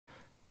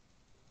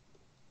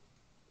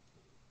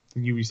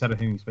You reset a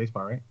hitting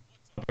spacebar, right?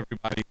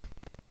 Everybody,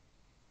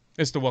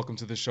 it's the welcome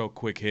to the show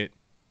quick hit.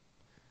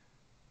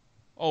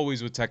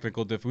 Always with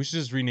technical difficulties. We should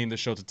just rename the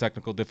show to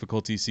Technical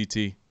Difficulties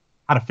CT.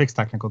 How to fix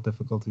technical How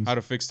difficulties.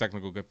 to fix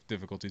technical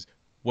difficulties.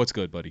 What's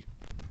good, buddy?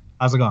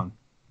 How's it going?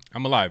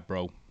 I'm alive,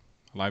 bro.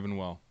 Alive and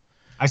well.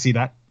 I see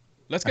that.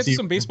 Let's I get to see.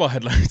 some baseball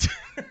headlines.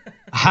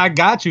 I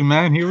got you,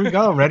 man. Here we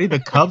go. Ready? The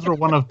Cubs were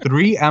one of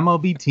 3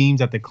 MLB teams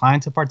that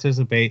declined to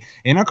participate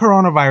in a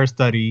coronavirus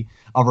study.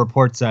 A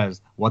report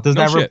says. What does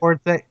No that shit. report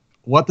say?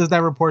 What does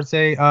that report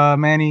say,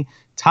 Manny?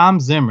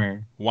 Tom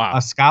Zimmer, Wow.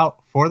 a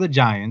scout for the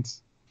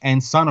Giants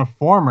and son of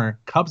former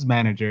Cubs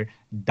manager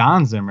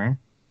Don Zimmer,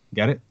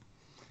 get it?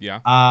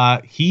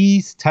 Yeah.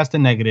 He's tested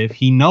negative.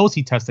 He knows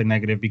he tested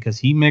negative because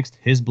he mixed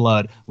his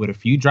blood with a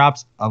few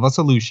drops of a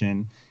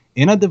solution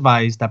in a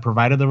device that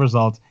provided the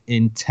results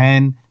in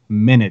 10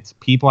 minutes.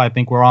 People, I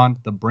think we're on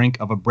the brink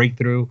of a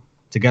breakthrough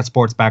to get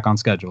sports back on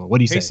schedule. What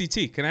do you Hey, say?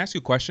 CT, can I ask you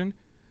a question?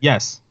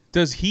 Yes.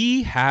 Does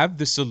he have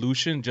the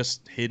solution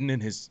just hidden in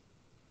his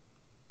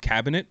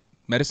cabinet,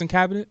 medicine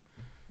cabinet?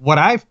 What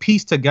I've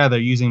pieced together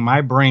using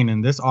my brain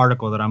in this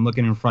article that I'm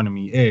looking in front of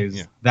me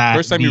is that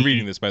First time you're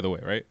reading this, by the way,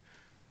 right?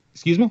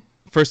 Excuse me?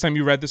 First time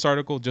you read this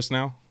article just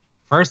now?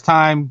 First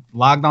time,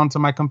 logged onto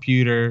my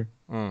computer,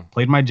 Mm.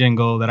 played my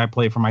jingle that I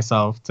play for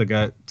myself to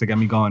get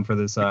me going for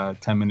this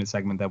 10-minute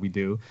segment that we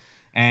do.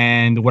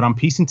 And what I'm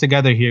piecing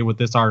together here with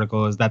this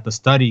article is that the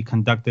study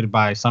conducted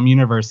by some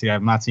university,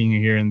 I'm not seeing it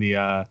here in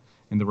the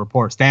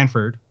report,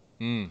 Stanford.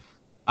 Mm.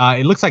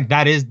 It looks like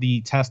that is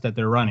the test that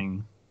they're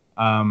running,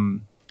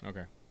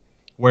 Okay.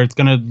 where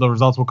the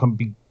results will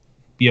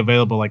be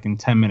available like in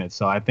 10 minutes.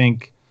 So I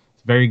think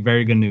it's very,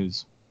 very good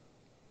news.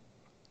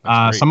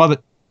 That's great.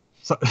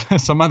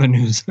 Some other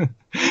news.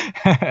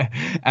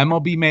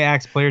 MLB may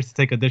ask players to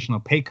take additional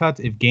pay cuts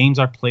if games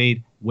are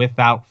played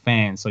without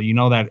fans. So you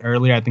know that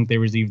earlier, I think they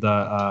received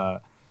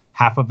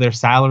half of their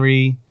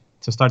salary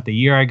to start the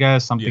year. I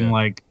guess something Yeah.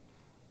 like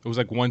It was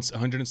like once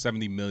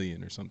 170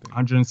 million or something.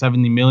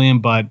 170 million.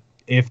 But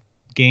if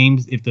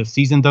the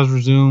season does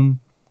resume,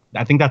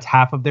 I think that's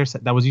half of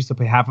that was used to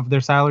pay half of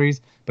their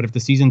salaries. But if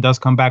the season does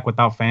come back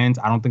without fans,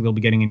 I don't think they'll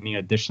be getting any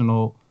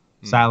additional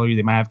salary.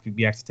 They might have to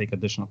be asked to take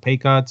additional pay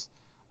cuts.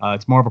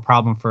 It's more of a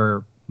problem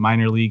for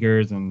minor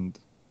leaguers and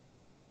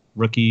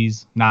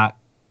rookies, not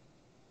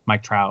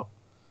Mike Trout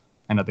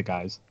and other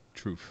guys.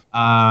 Truth.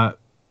 I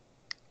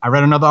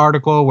read another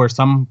article where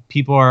some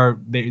people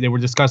they were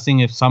discussing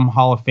if some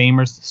Hall of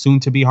Famers, soon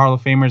to be Hall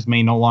of Famers,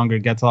 may no longer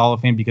get to the Hall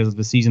of Fame because of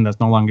the season that's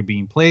no longer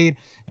being played.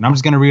 And I'm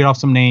just going to read off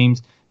some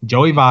names.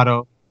 Joey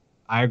Votto,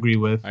 I agree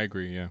with. I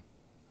agree,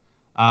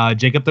 yeah.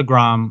 Jacob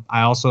deGrom,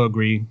 I also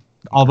agree.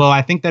 Although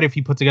I think that if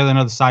he put together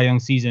another Cy Young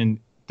season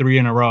 3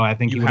 in a row, I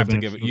think he You would have have to been.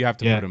 give it. You have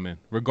to Yeah. put him in,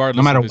 regardless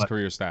No matter of his what.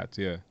 career stats.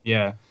 Yeah.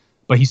 Yeah,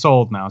 but he's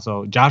sold now.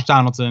 So Josh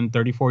Donaldson,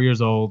 34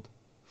 years old,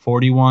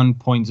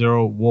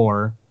 41.0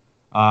 WAR.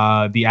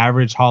 The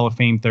average Hall of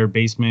Fame third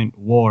baseman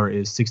WAR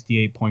is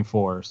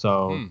 68.4.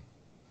 So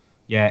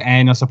yeah,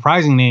 and a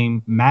surprising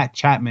name, Matt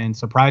Chapman.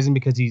 Surprising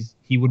because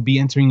he would be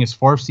entering his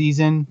 4th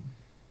season,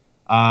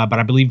 but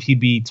I believe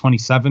he'd be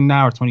 27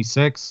 now or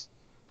 26.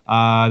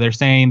 They're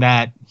saying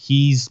that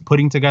he's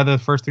putting together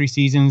the first 3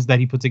 seasons that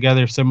he put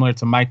together, similar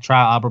to Mike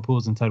Trout, Albert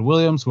Pujols, and Ted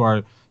Williams, who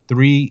are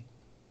 3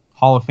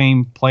 Hall of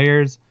Fame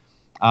players,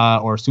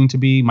 or soon to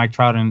be Mike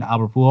Trout and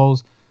Albert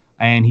Pujols,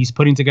 and he's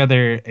putting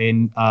together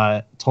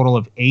a total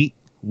of 8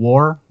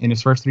 WAR in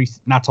his first 3,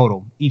 not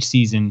total, each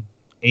season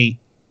 8.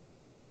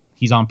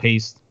 He's on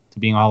pace to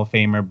being a Hall of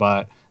Famer,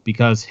 but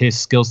because his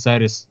skill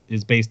set is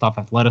based off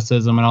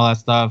athleticism and all that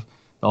stuff,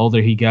 the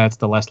older he gets,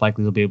 the less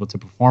likely he'll be able to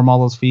perform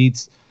all those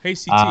feats. Hey,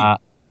 CT. I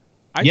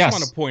yes. just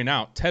want to point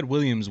out Ted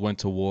Williams went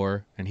to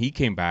war and he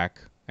came back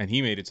and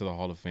he made it to the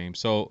Hall of Fame.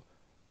 So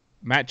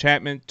Matt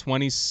Chapman,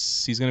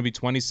 he's going to be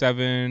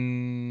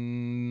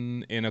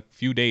 27 in a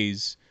few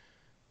days.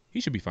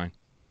 He should be fine.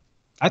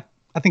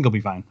 I think he'll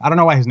be fine. I don't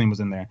know why his name was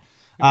in there.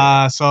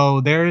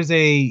 So there is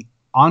a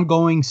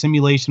ongoing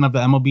simulation of the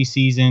MLB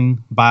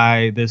season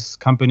by this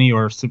company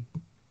or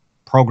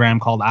program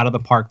called Out of the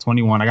Park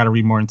 21. I got to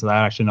read more into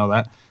that. I should know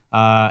that.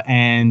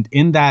 And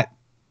in that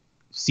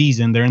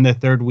season, they're in their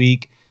 3rd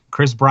week.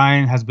 Chris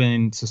Bryant has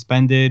been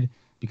suspended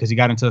because he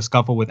got into a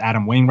scuffle with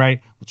Adam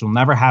Wainwright, which will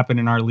never happen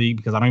in our league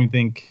because I don't even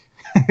think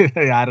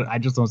I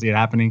just don't see it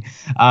happening.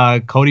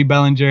 Cody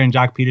Bellinger and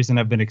Jock Peterson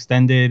have been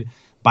extended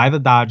by the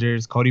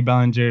Dodgers. Cody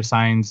Bellinger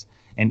signs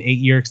an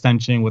 8-year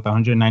extension with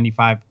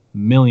 $195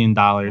 million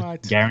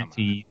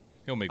guaranteed.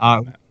 He'll make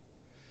more than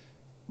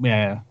that.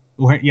 Yeah.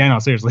 Yeah, no,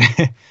 seriously.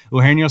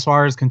 Eugenio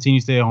Suarez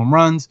continues to hit home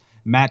runs.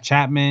 Matt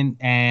Chapman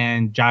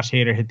and Josh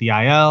Hader hit the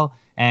IL.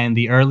 And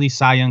the early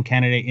Cy Young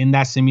candidate in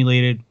that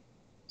simulated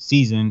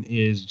season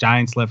is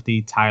Giants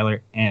lefty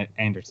Tyler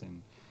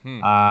Anderson.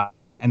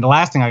 And the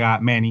last thing I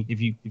got, Manny,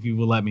 if you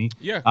will let me.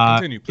 Yeah,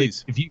 continue,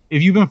 please.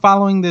 If you've been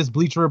following this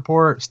Bleacher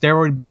Report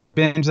steroid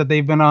binge that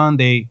they've been on,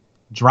 they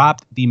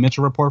dropped the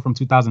Mitchell Report from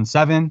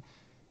 2007,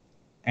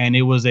 and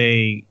it was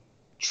a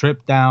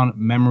trip down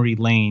memory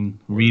lane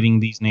reading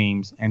these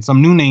names and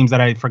some new names that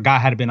I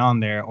forgot had been on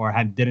there or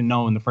didn't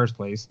know in the first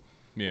place.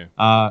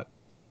 Yeah.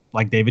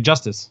 Like David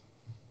Justice.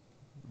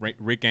 Rick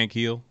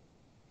Ankiel.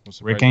 I'm Rick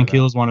surprised by that.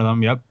 Ankiel is one of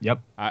them.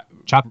 Yep. I,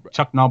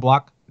 Chuck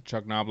Knobloch.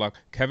 Chuck Knobloch.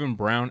 Kevin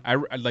Brown. I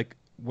like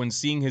when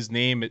seeing his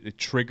name, it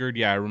triggered.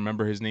 Yeah, I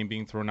remember his name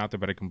being thrown out there,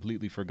 but I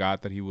completely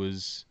forgot that he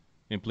was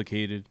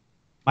implicated.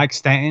 Mike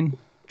Stanton.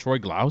 Troy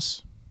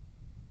Glaus.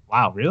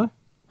 Wow, really?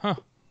 Huh.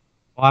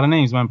 A lot of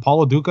names, man.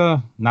 Paulo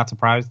Duca, not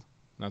surprised.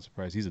 Not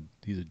surprised. He's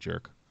a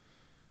jerk.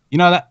 You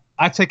know that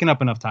I've taken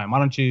up enough time. Why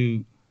don't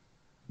you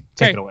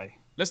take it away?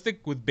 Let's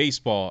stick with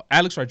baseball.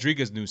 Alex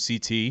Rodriguez new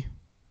CT.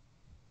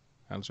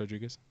 Alex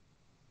Rodriguez.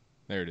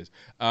 There it is.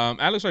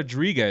 Alex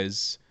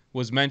Rodriguez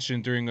was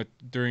mentioned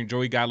during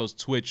Joey Gallo's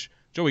Twitch.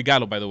 Joey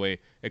Gallo, by the way,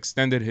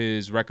 extended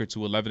his record to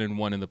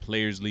 11-1 in the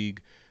Players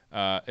League.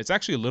 It's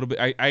actually a little bit.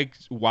 I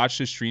watched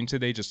his stream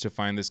today just to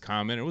find this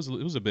comment. It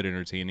was a bit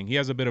entertaining. He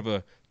has a bit of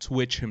a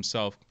Twitch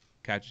himself.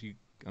 You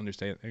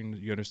understand?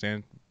 You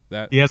understand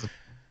that? Yes.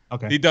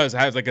 Okay. He does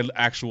have like an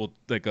actual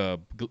like a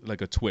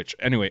Twitch.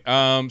 Anyway,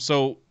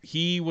 so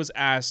he was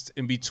asked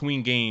in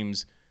between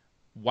games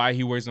why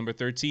he wears number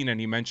 13, and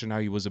he mentioned how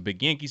he was a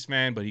big Yankees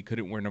fan, but he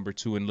couldn't wear number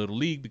 2 in Little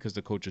League because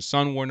the coach's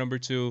son wore number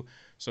 2.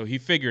 So he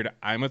figured,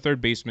 I'm a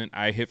third baseman.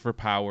 I hit for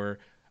power.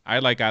 I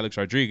like Alex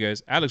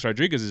Rodriguez. Alex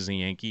Rodriguez is a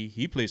Yankee.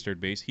 He plays third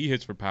base. He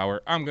hits for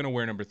power. I'm going to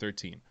wear number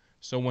 13.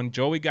 So when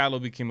Joey Gallo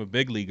became a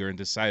big leaguer and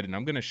decided,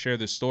 I'm going to share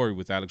this story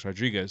with Alex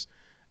Rodriguez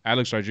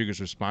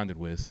responded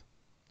with,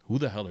 who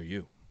the hell are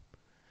you?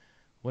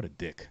 What a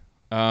dick.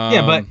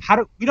 Yeah,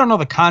 but we don't know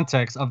the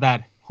context of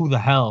that who the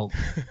hell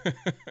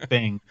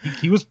thing.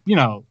 He was,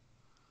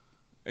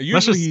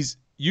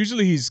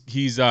 Usually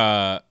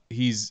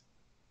he's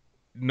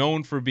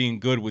known for being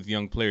good with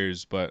young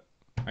players, but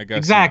I guess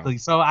exactly.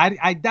 So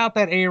I doubt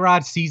that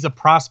A-Rod sees a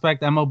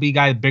prospect MLB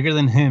guy bigger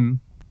than him,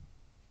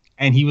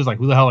 and he was like,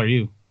 "Who the hell are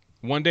you?"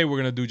 One day we're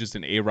gonna do just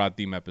an A-Rod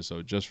theme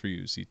episode just for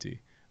you, CT.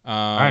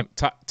 All right.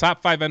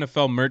 Top 5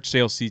 NFL merch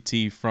sale,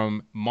 CT,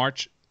 from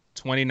March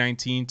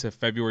 2019 to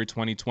February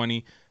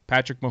 2020.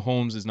 Patrick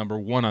Mahomes is number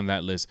 1 on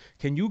that list.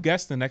 Can you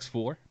guess the next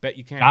 4? Bet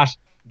you can.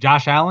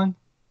 Josh Allen?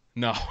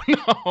 No,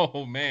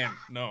 man,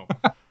 no.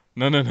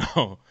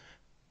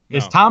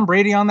 Is Tom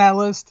Brady on that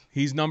list?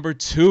 He's number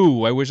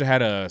 2. I wish I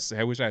had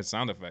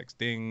sound effects.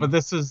 Ding. But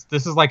this is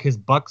like his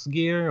Bucks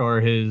gear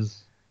or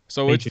his.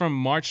 So it's from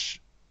March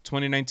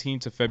 2019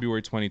 to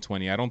February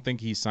 2020. I don't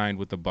think he signed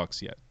with the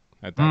Bucks yet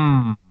at that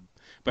point.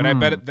 But I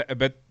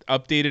bet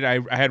updated.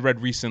 I had read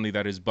recently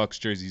that his Bucks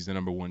jersey is the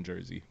number 1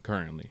 jersey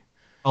currently.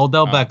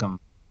 Odell Beckham.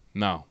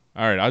 No.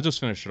 All right, I'll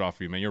just finish it off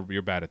for you, man.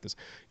 You're bad at this.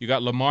 You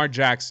got Lamar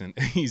Jackson,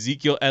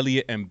 Ezekiel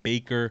Elliott, and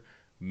Baker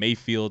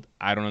Mayfield.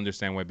 I don't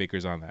understand why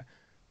Baker's on that.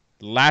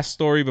 Last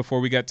story before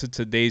we get to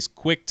today's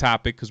quick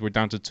topic, because we're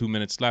down to 2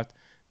 minutes left.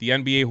 The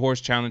NBA Horse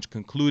Challenge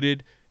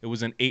concluded. It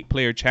was an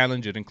 8-player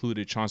challenge. It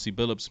included Chauncey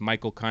Billups,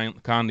 Michael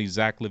Conley,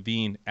 Zach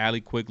LaVine,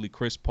 Allie Quigley,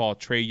 Chris Paul,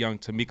 Trae Young,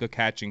 Tamika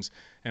Catchings,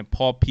 and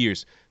Paul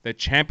Pierce. The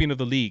champion of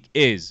the league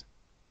is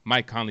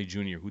Mike Conley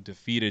Jr., who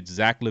defeated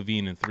Zach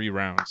LaVine in 3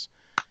 rounds.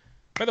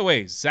 By the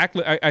way,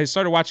 I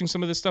started watching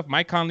some of this stuff.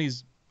 Mike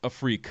Conley's a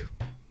freak.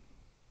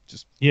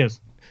 He is.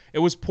 It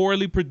was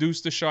poorly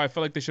produced, the show. I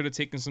felt like they should have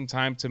taken some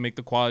time to make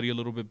the quality a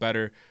little bit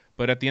better.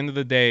 But at the end of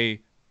the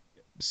day,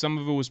 some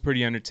of it was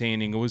pretty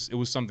entertaining. It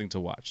was something to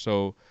watch.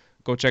 So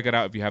go check it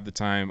out if you have the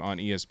time on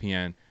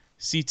ESPN.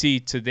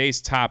 CT,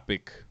 today's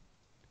topic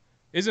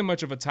isn't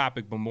much of a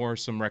topic, but more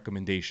some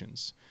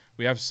recommendations.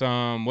 We have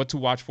some what to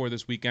watch for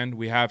this weekend.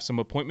 We have some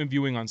appointment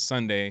viewing on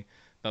Sunday.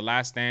 The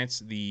Last Dance,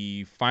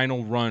 the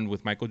final run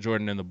with Michael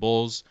Jordan and the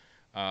Bulls.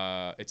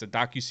 It's a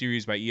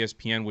docuseries by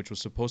ESPN, which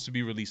was supposed to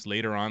be released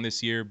later on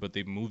this year, but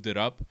they moved it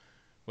up.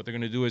 What they're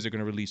going to do is they're going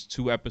to release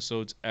 2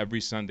 episodes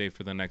every Sunday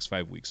for the next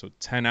 5 weeks. So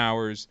 10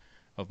 hours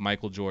of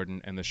Michael Jordan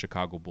and the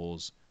Chicago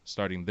Bulls.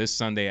 Starting this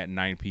Sunday at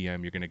 9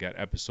 p.m., you're going to get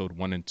episode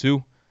 1 and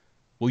 2.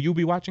 Will you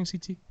be watching,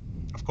 CT?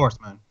 Of course,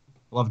 man.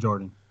 Love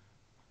Jordan.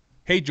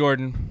 Hate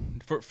Jordan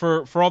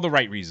for all the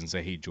right reasons.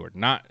 I hate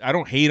Jordan. I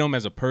don't hate him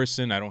as a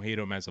person. I don't hate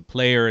him as a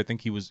player. I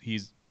think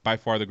he's by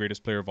far the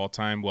greatest player of all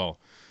time. Well,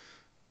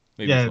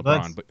 maybe it's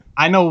LeBron, but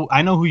I know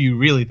who you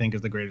really think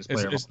is the greatest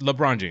player. It's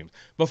LeBron James.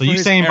 But so you're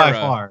saying era, by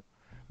far.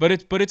 But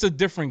it's a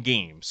different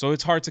game, so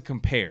it's hard to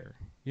compare.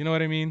 You know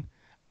what I mean?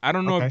 I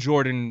don't know if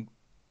Jordan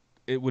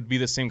it would be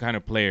the same kind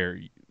of player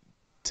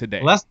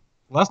today.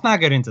 Let's not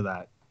get into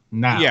that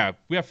now. Yeah,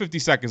 we have 50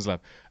 seconds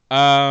left.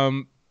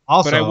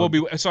 Also, but I will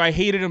be. So I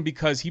hated him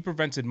because he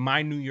prevented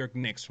my New York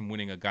Knicks from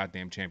winning a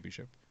goddamn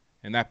championship,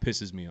 and that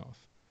pisses me off.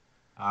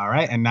 All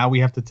right, and now we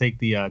have to take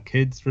the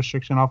kids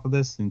restriction off of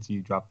this since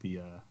you dropped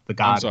the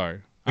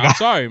God. I'm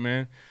sorry,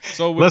 man.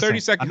 So with 30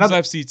 seconds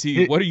left,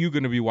 CT, what are you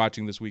going to be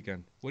watching this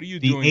weekend? What are you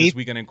doing this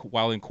weekend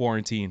while in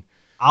quarantine?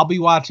 I'll be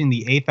watching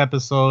the 8th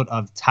episode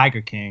of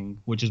Tiger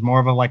King, which is more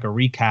of a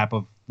recap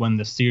of when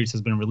the series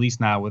has been released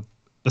now.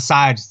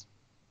 Besides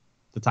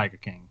the Tiger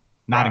King,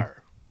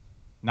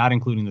 not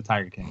including the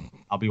Tiger King.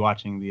 I'll be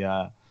watching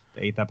the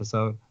 8th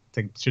episode.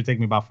 Should take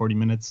me about 40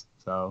 minutes.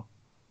 So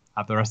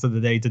have the rest of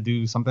the day to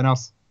do something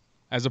else.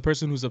 As a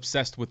person who's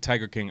obsessed with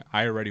Tiger King,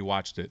 I already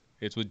watched it.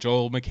 It's with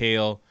Joel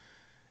McHale.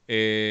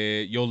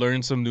 You'll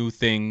learn some new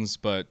things,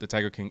 but the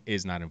Tiger King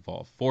is not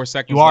involved. 4 You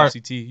seconds left, are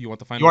CT. You want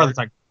the you final are the word?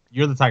 tiger.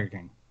 You're the Tiger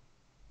King.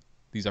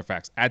 These are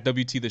facts. At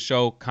WT The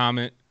Show,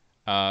 comment,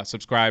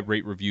 subscribe,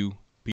 rate, review.